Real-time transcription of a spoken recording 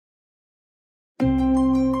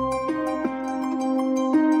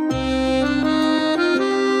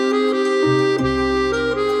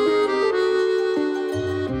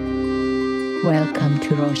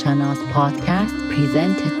Roshana's podcast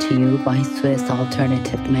presented to you by Swiss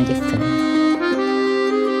Alternative Medicine.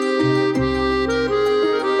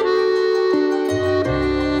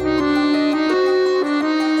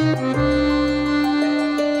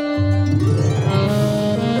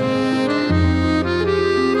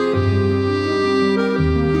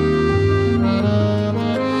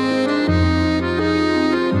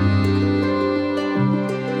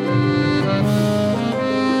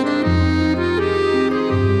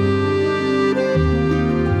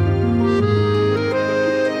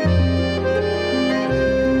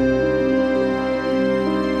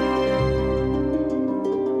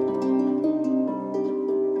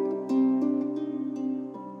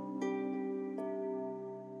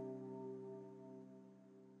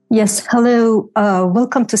 Yes, hello.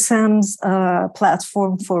 Welcome to Sam's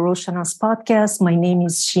platform for Roshana's podcast. My name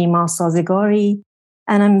is Shima Sazegari,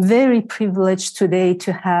 and I'm very privileged today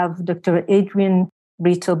to have Dr. Adrian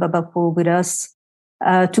Brito Babapulle with us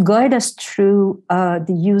to guide us through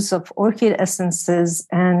the use of Orchid Essances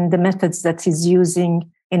and the methods that he's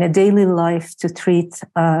using in a daily life to treat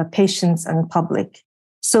patients and public.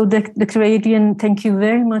 So, Dr. Adrian, thank you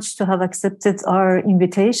very much to have accepted our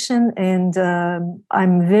invitation. And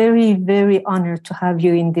I'm very, very honored to have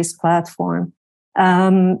you in this platform.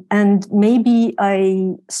 And maybe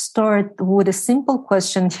I start with a simple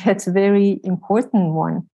question, yet a very important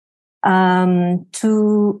one,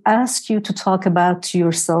 to ask you to talk about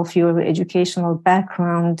yourself, your educational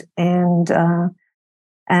background, and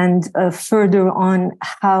further on,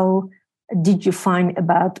 how did you find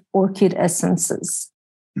about Orchid Essances?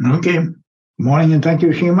 Okay. Morning, and thank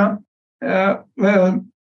you, Shima. Well,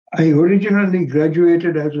 I originally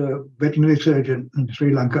graduated as a veterinary surgeon in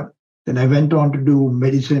Sri Lanka. Then I went on to do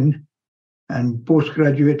medicine and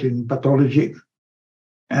postgraduate in pathology,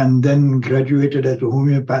 and then graduated as a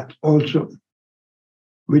homeopath also,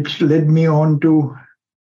 which led me on to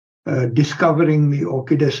discovering the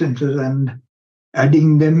Orchid Essences and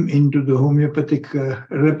adding them into the homeopathic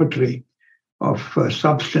repertory of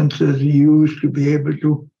substances used to be able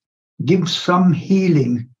to give some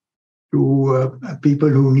healing to people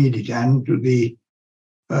who need it and to the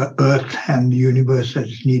earth and the universe that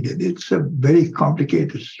is needed. It's a very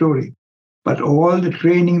complicated story, but all the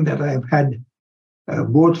training that I've had,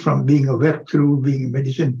 both from being a vet through being a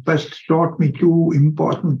medicine, first taught me two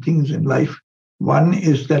important things in life. One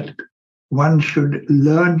is that one should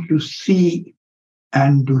learn to see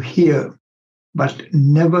and to hear, but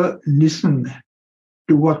never listen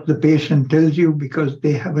to what the patient tells you, because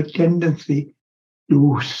they have a tendency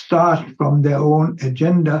to start from their own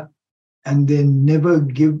agenda and they never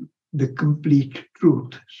give the complete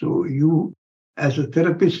truth. So you, as a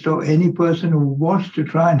therapist or any person who wants to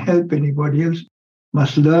try and help anybody else,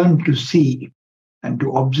 must learn to see and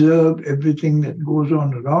to observe everything that goes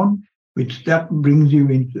on around, which that brings you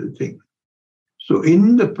into the thing. So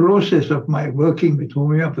in the process of my working with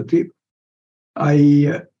homeopathy,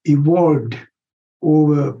 I evolved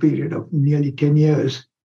over a period of nearly 10 years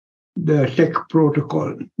the TEC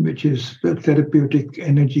protocol, which is the therapeutic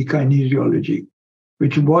energy kinesiology,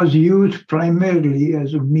 which was used primarily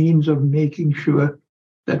as a means of making sure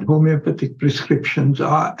that homeopathic prescriptions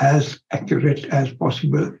are as accurate as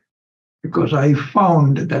possible. Because I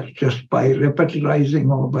found that just by repertorizing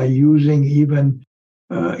or by using even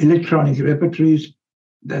electronic repertories,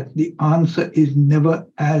 that the answer is never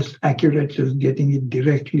as accurate as getting it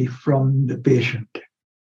directly from the patient.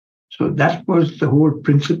 So that was the whole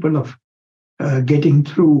principle of getting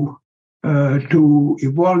through to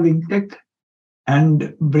evolving tech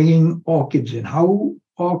and bringing orchids in. How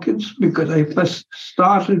orchids? Because I first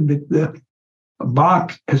started with the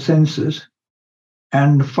bark essences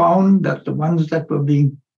and found that the ones that were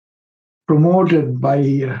being promoted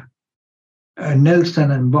by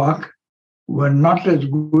Nelson and Bach were not as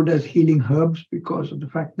good as healing herbs, because of the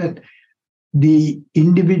fact that the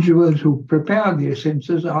individuals who prepare the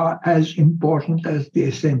essences are as important as the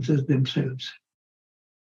essences themselves.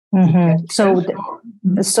 Mm-hmm.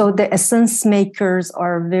 So the essence makers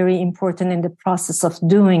are very important in the process of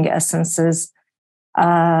doing essences,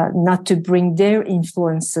 not to bring their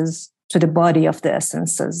influences to the body of the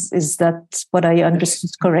essences. Is that what I understood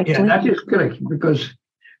correctly? Yeah, that is correct, because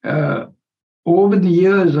over the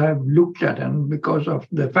years I've looked at, and because of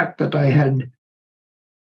the fact that I had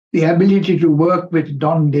the ability to work with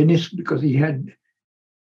Don Dennis, because he had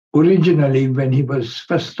originally, when he was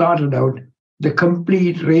first started out, the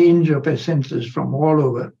complete range of essences from all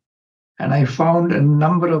over. And I found a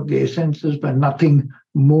number of the essences were nothing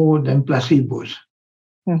more than placebos.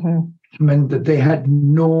 Mm-hmm. It meant that they had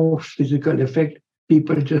no physical effect.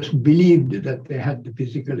 People just believed that they had the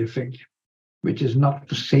physical effect. which is not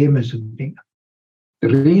the same as a thing. The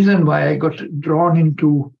reason why I got drawn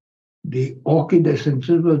into the orchid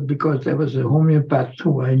essences was because there was a homeopath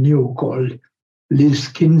who I knew called Liz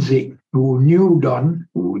Kinsey, who knew Don,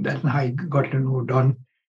 that I got to know Don.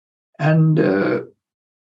 And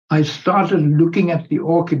I started looking at the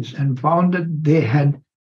orchids and found that they had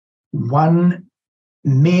one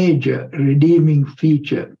major redeeming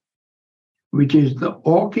feature, which is the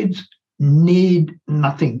orchids need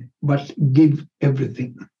nothing but give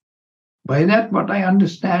everything. By that, what I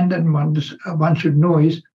understand and one should know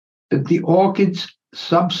is that the orchids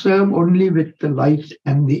subserve only with the light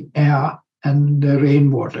and the air and the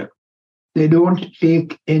rainwater. They don't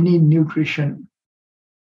take any nutrition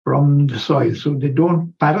from the soil, so they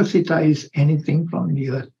don't parasitize anything from the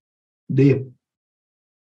earth. They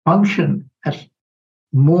function at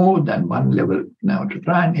more than one level. Now, to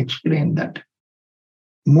try and explain that,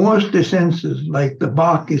 most essences, like the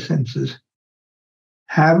bark essences,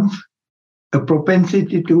 have a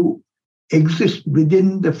propensity to exist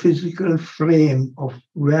within the physical frame of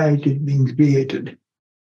where it is being created.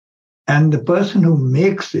 And the person who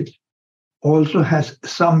makes it also has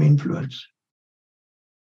some influence.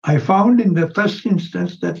 I found in the first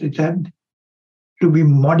instance that it had to be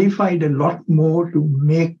modified a lot more to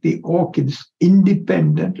make the orchids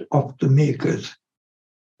independent of the makers.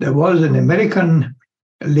 There was an American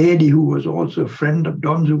lady who was also a friend of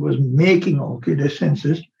Don's who was making orchid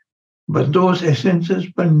essences, but those essences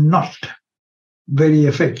were not very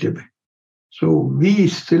effective. So we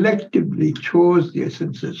selectively chose the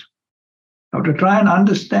essences. Now, to try and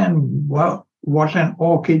understand what an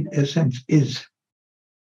orchid essence is.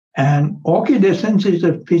 An orchid essence is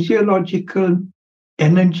a physiological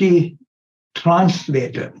energy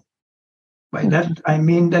translator. By that, I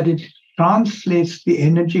mean that it translates the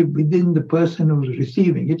energy within the person who's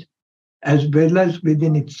receiving it, as well as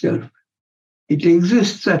within itself. It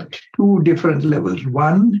exists at two different levels.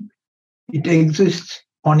 One, it exists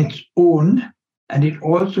on its own, and it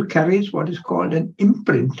also carries what is called an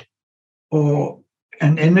imprint, or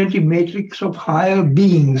an energy matrix of higher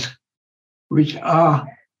beings, which are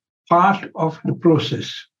part of the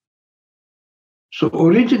process. So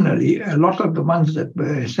originally, a lot of the ones that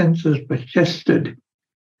were essences were tested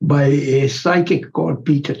by a psychic called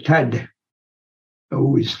Peter Tadd,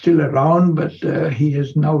 who is still around, but he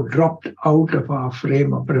has now dropped out of our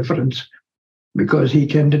frame of reference because he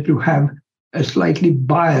tended to have a slightly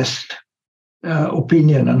biased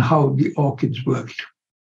opinion on how the orchids worked.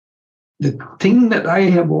 The thing that I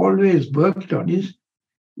have always worked on is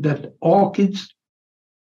that orchids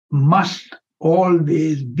must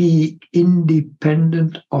always be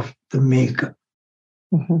independent of the maker.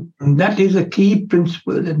 Mm-hmm. And that is a key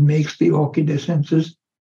principle that makes the orchid essences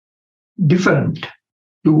different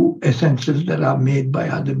to essences that are made by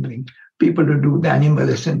other people who do the animal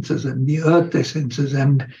essences and the earth essences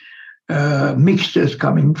and mixtures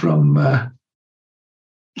coming from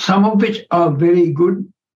some of which are very good,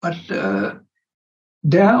 but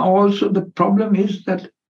there also the problem is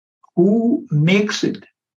that who makes it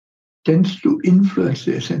tends to influence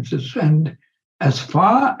the essences. And as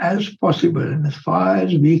far as possible, and as far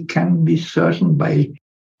as we can be certain by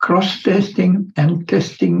cross-testing and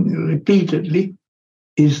testing repeatedly,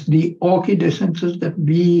 is the orchid essences that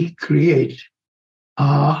we create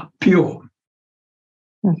are pure.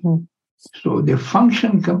 Mm-hmm. So they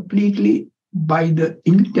function completely by the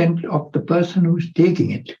intent of the person who's taking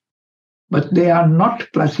it. But they are not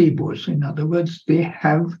placebos. In other words, they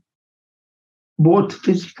have both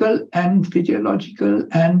physical and physiological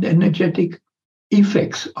and energetic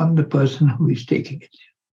effects on the person who is taking it.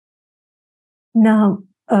 Now,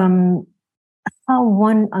 how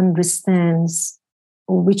one understands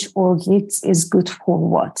which orchids is good for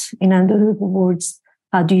what? In other words,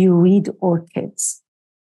 how do you read orchids?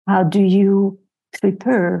 How do you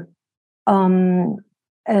prepare a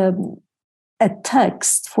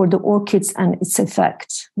text for the orchids and its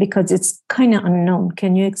effect? Because it's kind of unknown.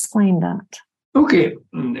 Can you explain that? Okay,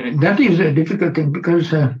 that is a difficult thing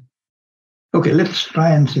because, let's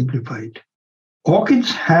try and simplify it.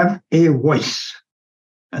 Orchids have a voice,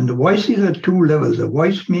 and the voice is at two levels. A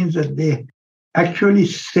voice means that they actually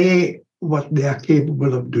say what they are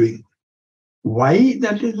capable of doing. Why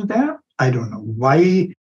that is there, I don't know.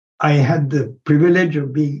 Why I had the privilege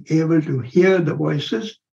of being able to hear the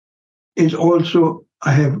voices is also,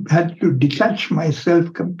 I have had to detach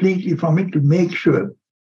myself completely from it to make sure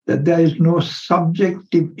that there is no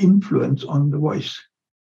subjective influence on the voice.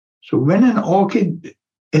 So when an orchid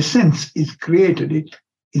essence is created, it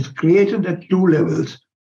is created at two levels.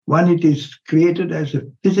 One, it is created as a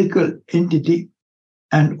physical entity,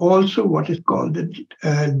 and also what is called the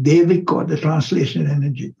Devic or the translation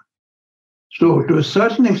energy. So to a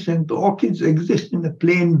certain extent, the orchids exist in the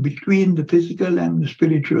plane between the physical and the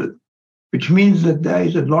spiritual, which means that there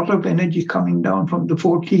is a lot of energy coming down from the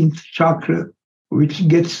 14th chakra, which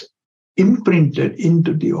gets imprinted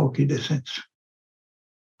into the orchid essence.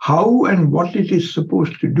 How and what it is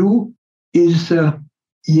supposed to do is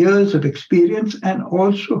years of experience and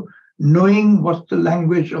also knowing what the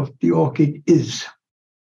language of the orchid is.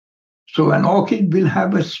 So an orchid will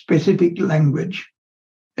have a specific language.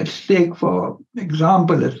 Let's take, for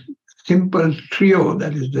example, a simple trio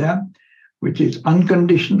that is there, which is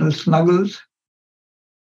unconditional snuggles,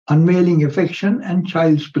 unveiling affection, and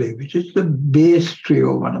child's play, which is the base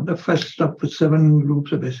trio, one of the first of the 7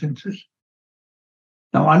 groups of essences.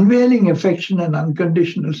 Now, unveiling affection and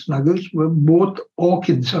unconditional snuggles were both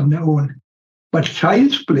orchids on their own. But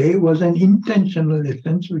child's play was an intentional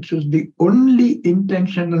essence, which was the only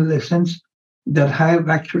intentional essence that I have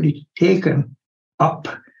actually taken up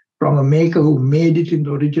from a maker who made it in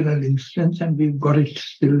the original instance, and we've got it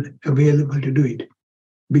still available to do it.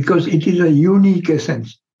 Because it is a unique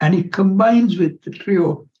essence, and it combines with the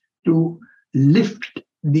trio to lift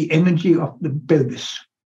the energy of the pelvis.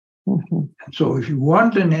 Mm-hmm. So if you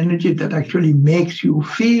want an energy that actually makes you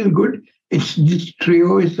feel good, this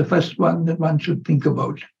trio is the first one that one should think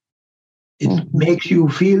about. It makes you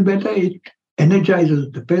feel better, it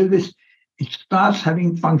energizes the pelvis, it starts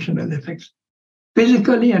having functional effects.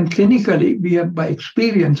 Physically and clinically, we have by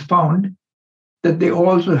experience found that they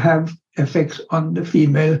also have effects on the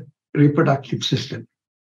female reproductive system.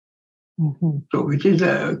 Mm-hmm. So which is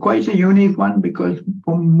quite a unique one, because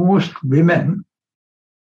for most women,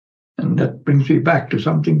 and that brings me back to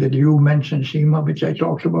something that you mentioned, Shima, which I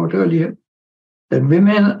talked about earlier, that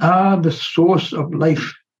women are the source of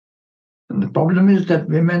life. And the problem is that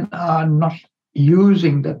women are not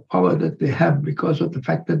using that power that they have because of the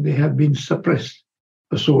fact that they have been suppressed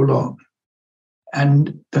for so long.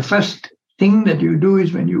 And the first thing that you do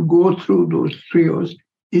is when you go through those trios,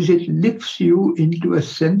 is it lifts you into a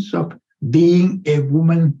sense of being a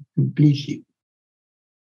woman completely.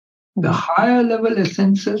 The higher level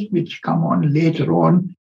essences which come on later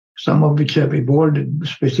on, some of which have evolved at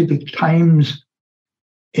specific times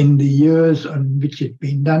in the years on which it's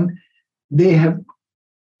been done, they have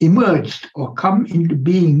emerged or come into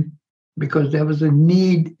being because there was a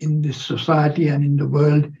need in this society and in the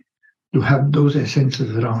world to have those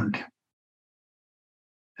essences around.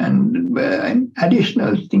 And an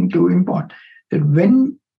additional thing to import, that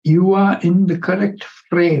when you are in the correct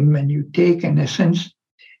frame and you take an essence,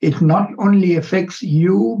 it not only affects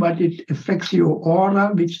you, but it affects your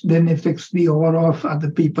aura, which then affects the aura of other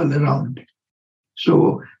people around.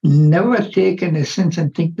 So never take an essence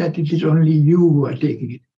and think that it is only you who are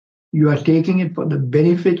taking it. You are taking it for the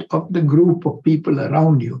benefit of the group of people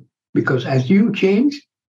around you, because as you change,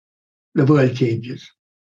 the world changes.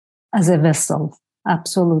 As a vessel,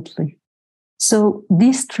 absolutely. So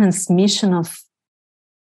this transmission of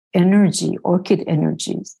energy, orchid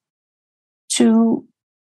energies, to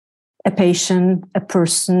a patient, a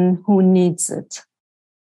person who needs it,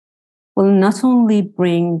 will not only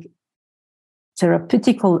bring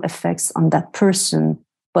therapeutical effects on that person,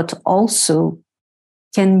 but also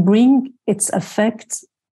can bring its effect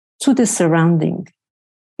to the surrounding.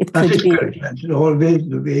 It That could is be correct. That's always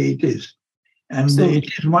the way it is. And so, it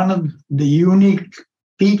is one of the unique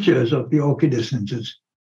features of the orchid essences.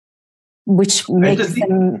 Which makes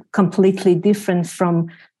them completely different from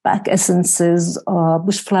back essences,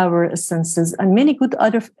 bush flower essences, and many good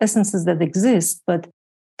other essences that exist. But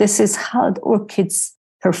this is how the orchids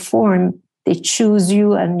perform. They choose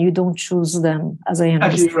you and you don't choose them, as I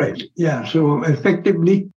understand. Actually, right. Yeah. So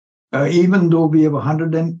effectively, even though we have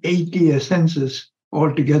 180 essences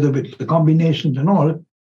altogether with the combinations and all,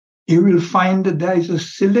 you will find that there is a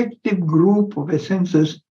selective group of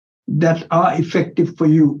essences that are effective for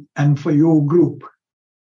you and for your group.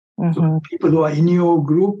 Mm-hmm. So people who are in your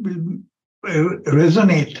group will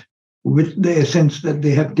resonate with the essence that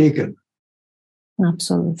they have taken.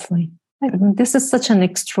 Absolutely. This is such an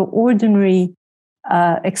extraordinary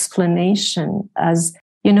explanation. As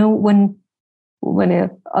you know, when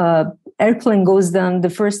a airplane goes down,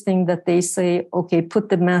 the first thing that they say, okay, put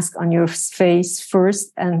the mask on your face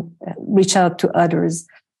first and reach out to others.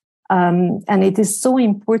 And it is so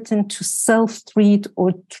important to self-treat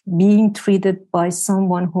or being treated by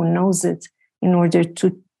someone who knows it in order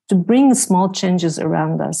to bring small changes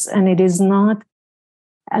around us. And it is not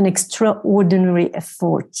an extraordinary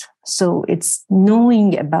effort. So it's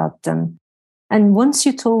knowing about them. And once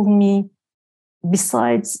you told me,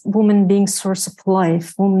 besides women being source of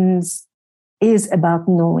life, women's is about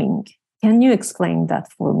knowing. Can you explain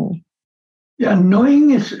that for me? Yeah,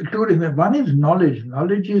 knowing is two different. One is knowledge.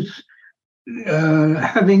 Knowledge is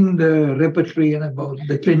having the repertoire and about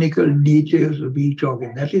the clinical details of each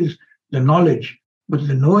organ. That is the knowledge. But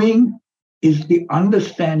the knowing is the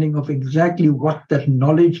understanding of exactly what that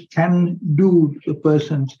knowledge can do to a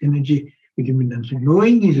person's energy. So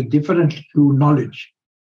knowing is different to knowledge.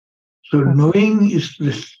 So knowing is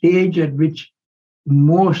the stage at which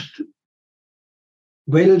most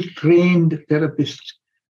well-trained therapists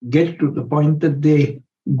get to the point that they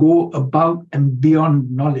go above and beyond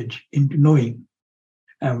knowledge into knowing.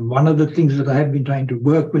 And one of the things that I have been trying to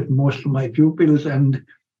work with most of my pupils and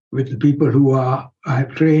with the people who I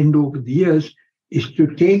have trained over the years is to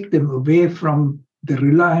take them away from the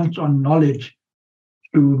reliance on knowledge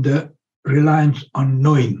to the reliance on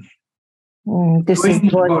knowing. This knowing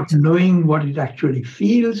is about knowing what it actually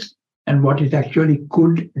feels and what it actually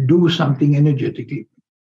could do something energetically.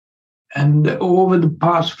 And over the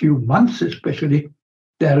past few months especially,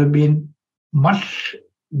 there have been much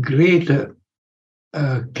greater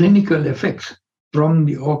clinical effects from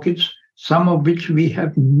the orchids, some of which we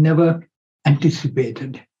have never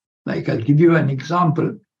anticipated. Like I'll give you an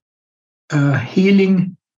example,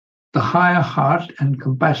 healing the higher heart and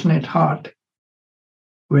compassionate heart,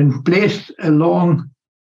 when placed along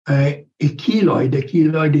a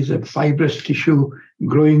keloid is a fibrous tissue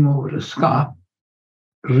growing over a scar,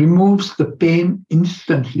 removes the pain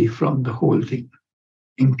instantly from the whole thing,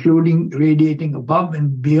 including radiating above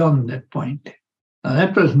and beyond that point. Now,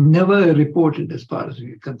 that was never reported as far as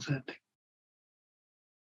we're concerned.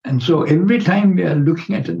 And so every time we are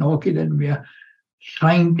looking at an orchid and we are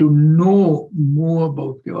trying to know more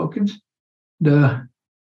about the orchids, the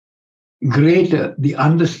greater the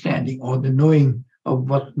understanding or the knowing of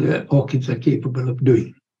what the orchids are capable of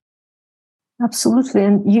doing. Absolutely.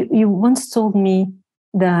 And you once told me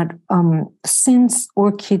that since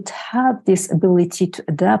orchids have this ability to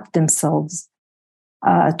adapt themselves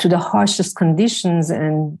to the harshest conditions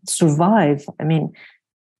and survive, I mean,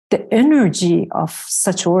 the energy of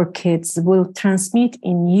such orchids will transmit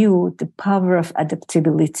in you the power of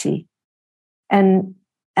adaptability. And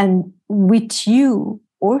with you,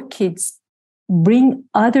 orchids bring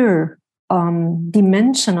other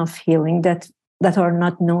dimension of healing that are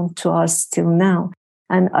not known to us till now.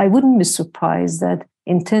 And I wouldn't be surprised that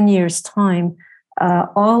in 10 years' time,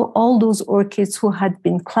 all those orchids who had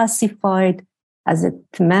been classified as a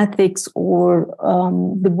thematics or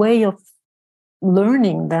the way of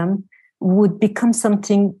learning them would become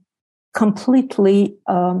something completely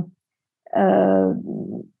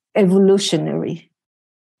evolutionary.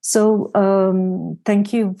 So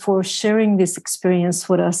thank you for sharing this experience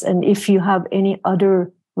with us. And if you have any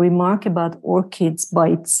other remark about orchids by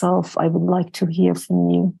itself, I would like to hear from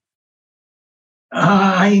you.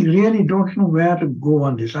 I really don't know where to go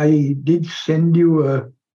on this. I did send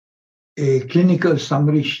you a clinical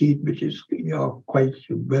summary sheet, which is quite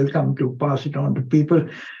welcome to pass it on to people.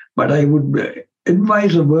 But I would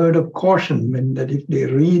advise a word of caution that if they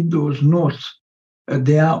read those notes,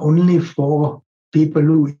 they are only for people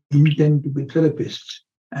who intend to be therapists.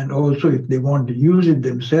 And also, if they want to use it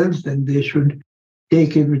themselves, then they should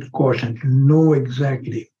take it with caution to know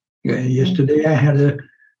exactly. Yesterday, I had a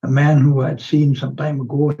man who I had seen some time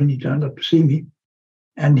ago, and he turned up to see me.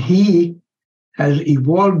 And he has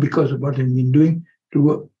evolved because of what I've been doing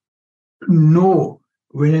to know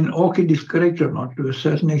when an orchid is correct or not, to a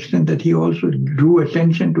certain extent, that he also drew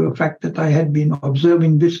attention to the fact that I had been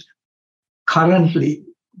observing this currently,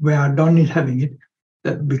 where Don is having it,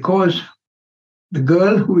 that because the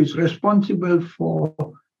girl who is responsible for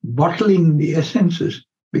bottling the essences,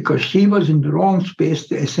 because she was in the wrong space,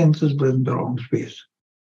 the essences were in the wrong space.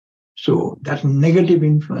 So that negative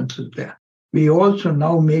influence is there. We also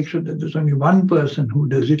now make sure that there's only one person who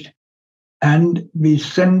does it, and we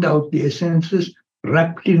send out the essences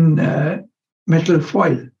wrapped in metal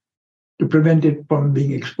foil to prevent it from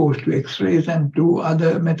being exposed to X-rays and to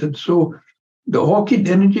other methods. So the orchid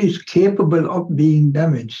energy is capable of being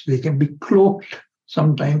damaged. They can be cloaked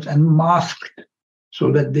sometimes and masked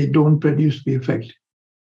so that they don't produce the effect.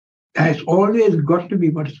 Has always got to be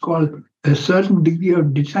what is called a certain degree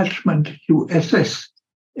of detachment to assess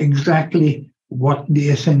exactly what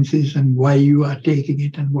the essence is and why you are taking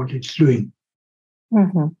it and what it's doing.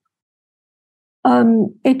 Mm-hmm.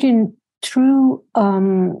 Adrian, through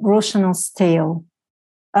Roshana's tale,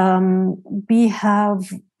 we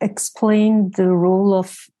have explained the role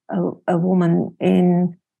of a woman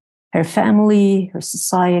in her family, her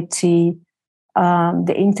society,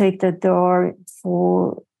 the intake that there are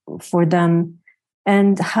for them,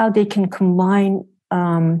 and how they can combine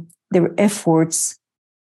their efforts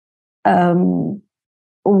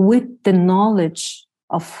with the knowledge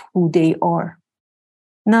of who they are.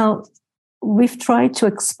 Now, we've tried to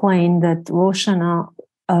explain that Roshana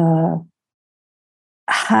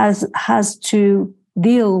has to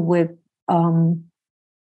deal with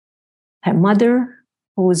her mother,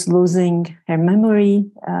 who is losing her memory,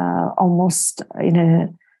 almost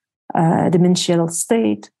in a demential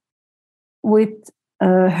state, with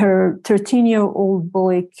her 13-year-old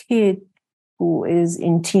boy kid, who is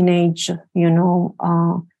in teenage,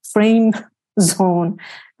 frame zone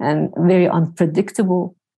and very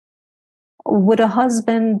unpredictable, with a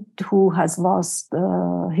husband who has lost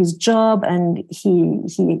his job, and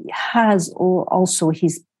he has also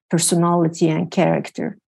his personality and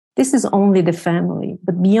character. This is only the family,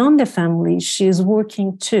 but beyond the family, she is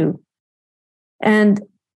working too. And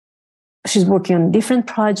she's working on different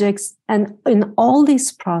projects, and in all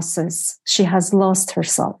this process, she has lost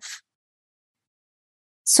herself.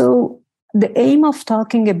 So the aim of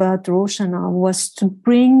talking about Roshana was to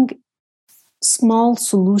bring small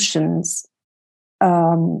solutions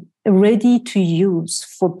ready to use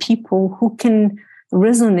for people who can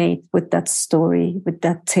resonate with that story, with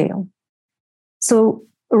that tale. So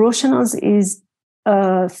Roshana's is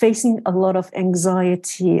facing a lot of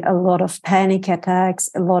anxiety, a lot of panic attacks,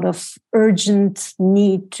 a lot of urgent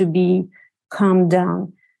need to be calmed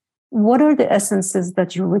down. What are the essences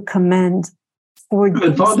that you recommend for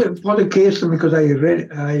the case? Because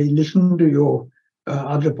I listened to your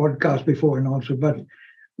other podcast before and also, but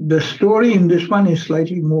the story in this one is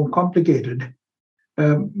slightly more complicated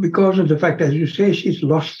because of the fact, as you say, she's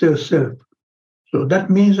lost herself. So that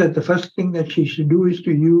means that the first thing that she should do is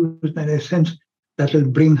to use an essence that will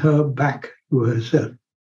bring her back to herself.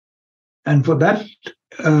 And for that,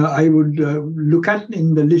 I would look at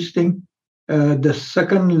in the listing the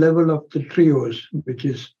second level of the trios, which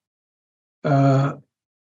is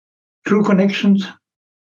True Connections,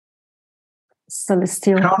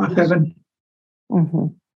 Celestial, Crown of Heaven. Mm-hmm.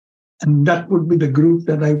 And that would be the group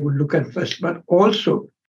that I would look at first. But also,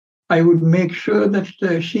 I would make sure that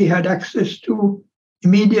she had access to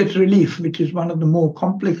immediate relief, which is one of the more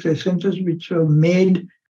complex essences which are made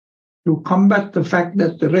to combat the fact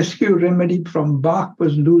that the rescue remedy from Bach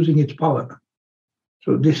was losing its power.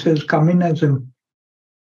 So this has come in as an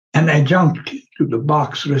adjunct to the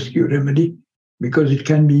Bach's rescue remedy, because it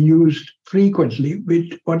can be used frequently,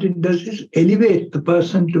 which what it does is elevate the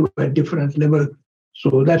person to a different level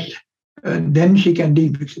so that then she can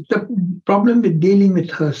deal with it. The problem with dealing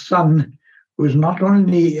with her son, who is not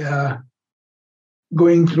only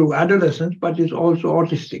going through adolescence, but is also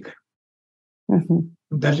autistic. Mm-hmm.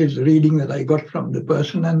 That is the reading that I got from the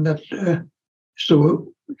person. And that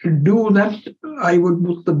so to do that, I would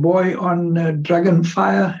put the boy on Dragon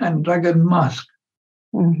Fire and Dragon Mask.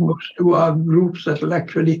 Mm-hmm. Those two are groups that will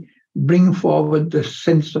actually bring forward the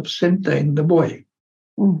sense of center in the boy.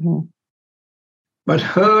 Mm-hmm. But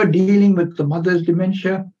her dealing with the mother's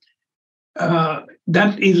dementia,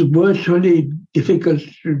 that is virtually difficult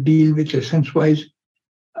to deal with essence-wise.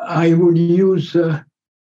 I would use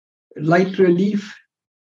light relief,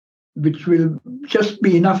 which will just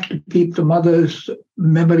be enough to keep the mother's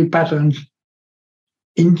memory patterns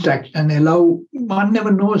intact and allow, one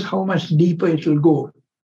never knows how much deeper it will go.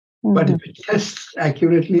 Mm-hmm. But if it tests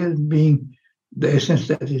accurately as being the essence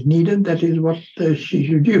that is needed, that is what she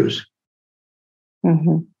should use.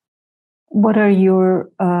 Mm-hmm. What are your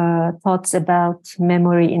thoughts about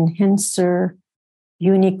memory enhancer,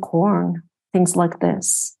 unicorn, things like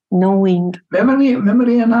this? Knowing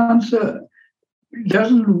memory enhancer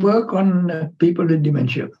doesn't work on people with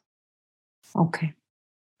dementia. Okay.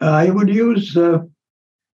 I would use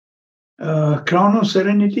Crown of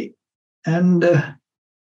Serenity and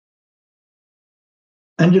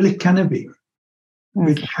Angelic Canopy, mm-hmm.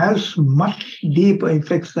 which has much deeper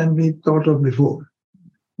effects than we thought of before.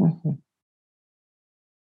 Mm-hmm.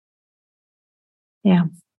 Yeah.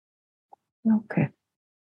 Okay.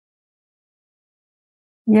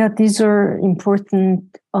 Yeah, these are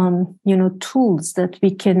important, tools that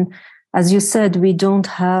we can, as you said, we don't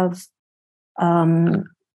have that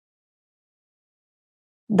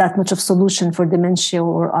much of solution for dementia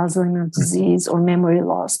or Alzheimer's disease or memory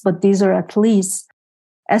loss, but these are at least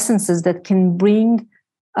essences that can bring,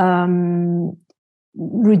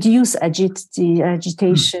 reduce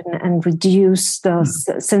agitation and reduce the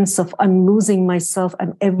sense of I'm losing myself,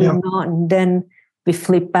 and every now and then we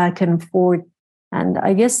flip back and forth. And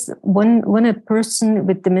I guess when a person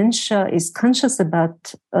with dementia is conscious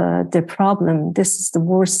about their problem, this is the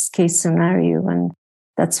worst case scenario. And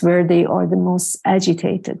that's where they are the most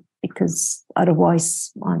agitated, because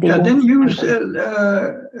Otherwise, they won't. Then use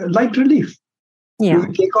light relief. Yeah.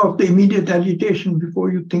 You take off the immediate agitation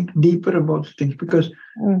before you think deeper about things. Because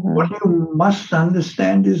what you must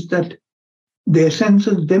understand is that the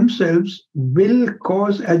essences themselves will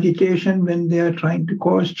cause agitation when they are trying to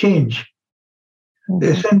cause change.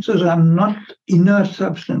 The essences are not inert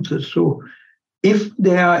substances. So if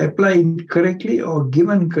they are applied correctly or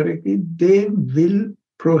given correctly, they will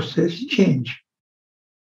process change.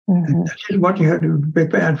 And that is what you have to be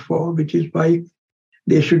prepared for, which is why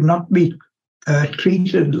they should not be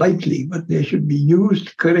treated lightly, but they should be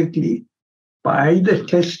used correctly by the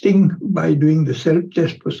testing, by doing the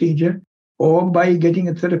self-test procedure, or by getting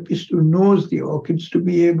a therapist who knows the orchids to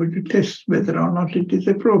be able to test whether or not it is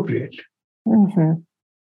appropriate.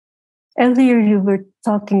 Earlier, you were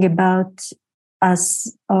talking about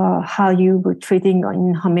how you were treating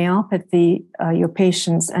in homeopathy your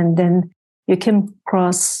patients, and then you came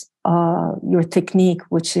across your technique,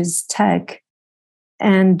 which is TEG,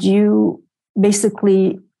 and you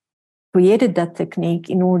basically created that technique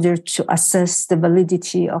in order to assess the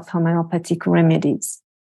validity of homeopathic remedies.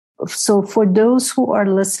 So for those who are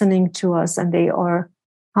listening to us and they are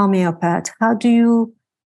homeopath, how do you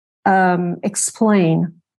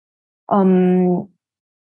explain the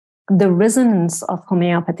resonance of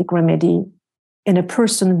homeopathic remedy in a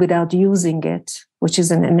person without using it, which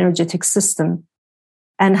is an energetic system?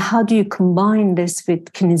 And how do you combine this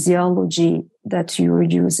with kinesiology that you're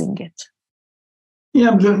using it?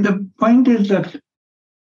 Yeah, the point is that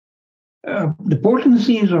the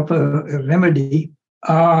potencies of a remedy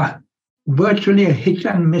are virtually a hit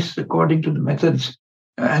and miss according to the methods.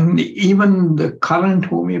 And even the current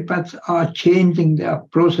homeopaths are changing their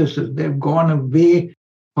processes. They've gone away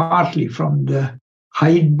partly from the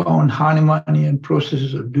hidebound Hahnemannian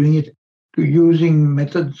processes of doing it to using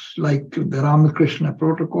methods like the Ramakrishna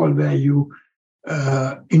protocol, where you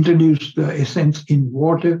introduce the essence in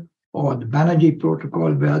water, or the Banerjee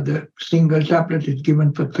protocol, where the single tablet is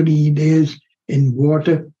given for 3 days in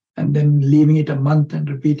water and then leaving it a month and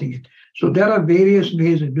repeating it. So there are various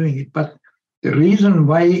ways of doing it. But the reason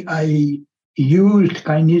why I used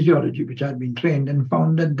kinesiology, which I'd been trained, and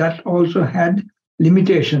found that that also had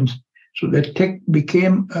limitations, so that tech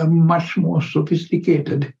became a much more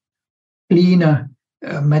sophisticated, cleaner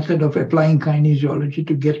method of applying kinesiology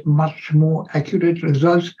to get much more accurate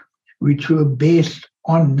results, which were based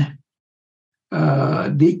on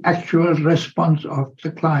the actual response of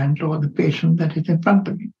the client or the patient that is in front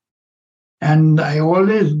of me. And I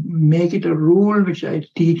always make it a rule, which I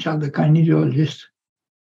teach other kinesiologists.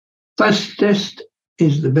 First test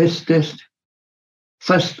is the best test.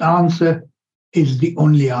 First answer is the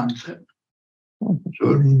only answer.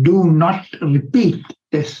 So do not repeat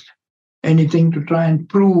test anything to try and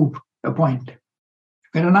prove a point.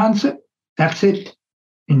 You get an answer, that's it,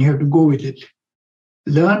 and you have to go with it.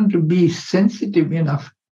 Learn to be sensitive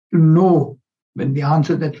enough to know when the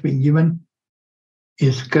answer that's been given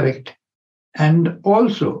is correct. And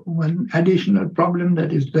also, one additional problem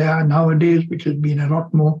that is there nowadays, which has been a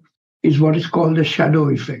lot more, is what is called the shadow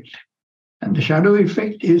effect. And the shadow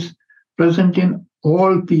effect is present in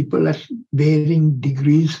all people at varying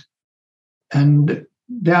degrees. And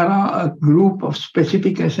there are a group of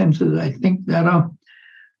specific essences. I think there are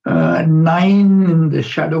 9 in the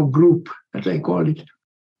shadow group, as I call it,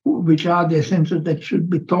 which are the essences that should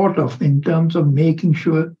be thought of in terms of making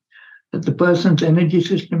sure that the person's energy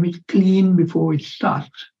system is clean before it starts.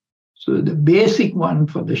 So the basic one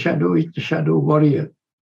for the shadow is the shadow warrior.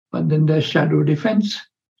 But then there's shadow defense,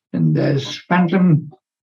 and there's phantom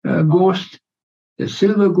ghost, there's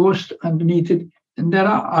silver ghost underneath it. And there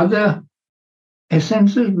are other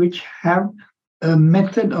essences which have a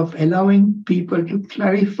method of allowing people to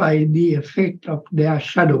clarify the effect of their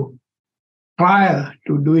shadow prior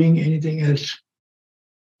to doing anything else.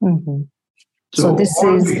 So this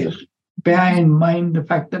always bear in mind the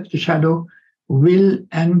fact that the shadow will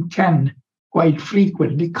and can quite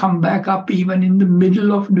frequently come back up even in the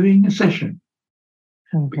middle of doing a session.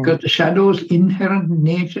 Because the shadow's inherent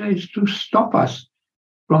nature is to stop us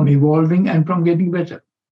from evolving and from getting better.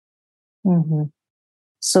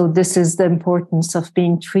 So this is the importance of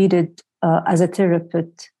being treated as a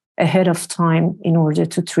therapist ahead of time in order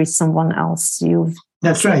to treat someone else.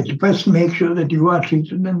 That's right. First, make sure that you are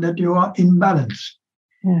treated and that you are in balance.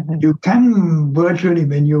 You can virtually,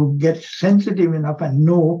 when you get sensitive enough and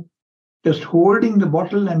know, just holding the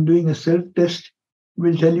bottle and doing a self-test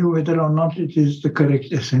will tell you whether or not it is the correct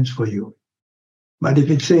essence for you. But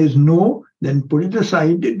if it says no, then put it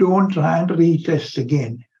aside. Don't try and retest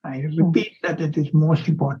again. I repeat that it is most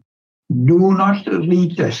important. Do not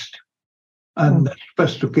retest on the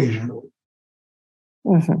first occasion.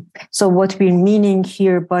 Mm-hmm. So what we're meaning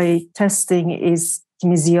here by testing is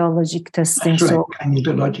kinesiologic testing. That's right, So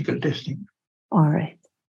kinesiological testing. All right.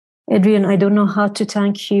 Adrian, I don't know how to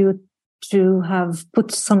thank you to have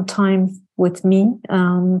put some time with me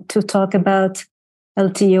to talk about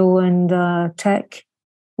LTO and tech,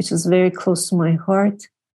 which is very close to my heart.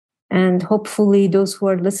 And hopefully those who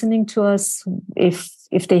are listening to us,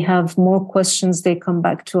 if they have more questions, they come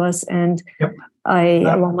back to us, and yep. I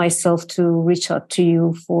allow myself to reach out to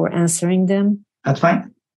you for answering them. That's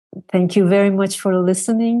fine. Thank you very much for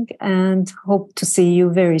listening, and hope to see you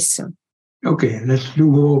very soon. Okay, let's do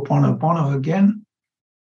Ho'oponopono again.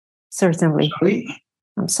 Certainly. Sorry.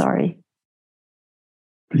 I'm sorry.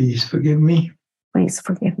 Please forgive me. Please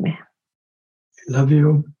forgive me. I love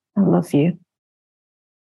you. I love you.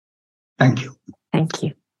 Thank you. Thank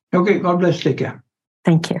you. Okay, God bless. Take care.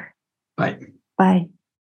 Thank you. Bye. Bye.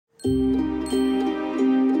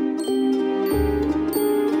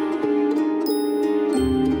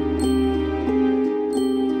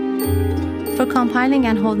 For compiling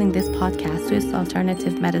and holding this podcast, Swiss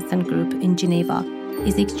Alternative Medicine Group in Geneva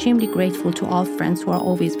is extremely grateful to all friends who are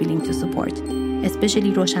always willing to support,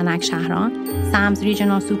 especially Roshana-Chapter-11-FINAL, SAM's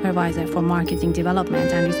regional supervisor for marketing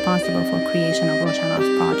development and responsible for creation of Roshana's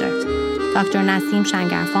project, Dr. Nasim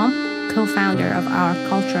Shangarffam, co-founder of Our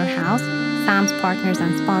Culture House, SAM's partners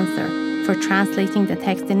and sponsor, for translating the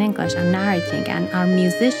text in English and narrating, and our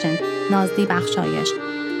musician, Bakhshayesh.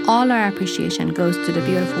 All our appreciation goes to the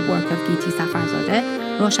beautiful work of Giti Safarzadeh,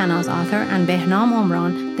 Roshana's author, and Behnam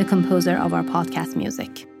Omran, the composer of our podcast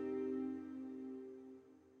music.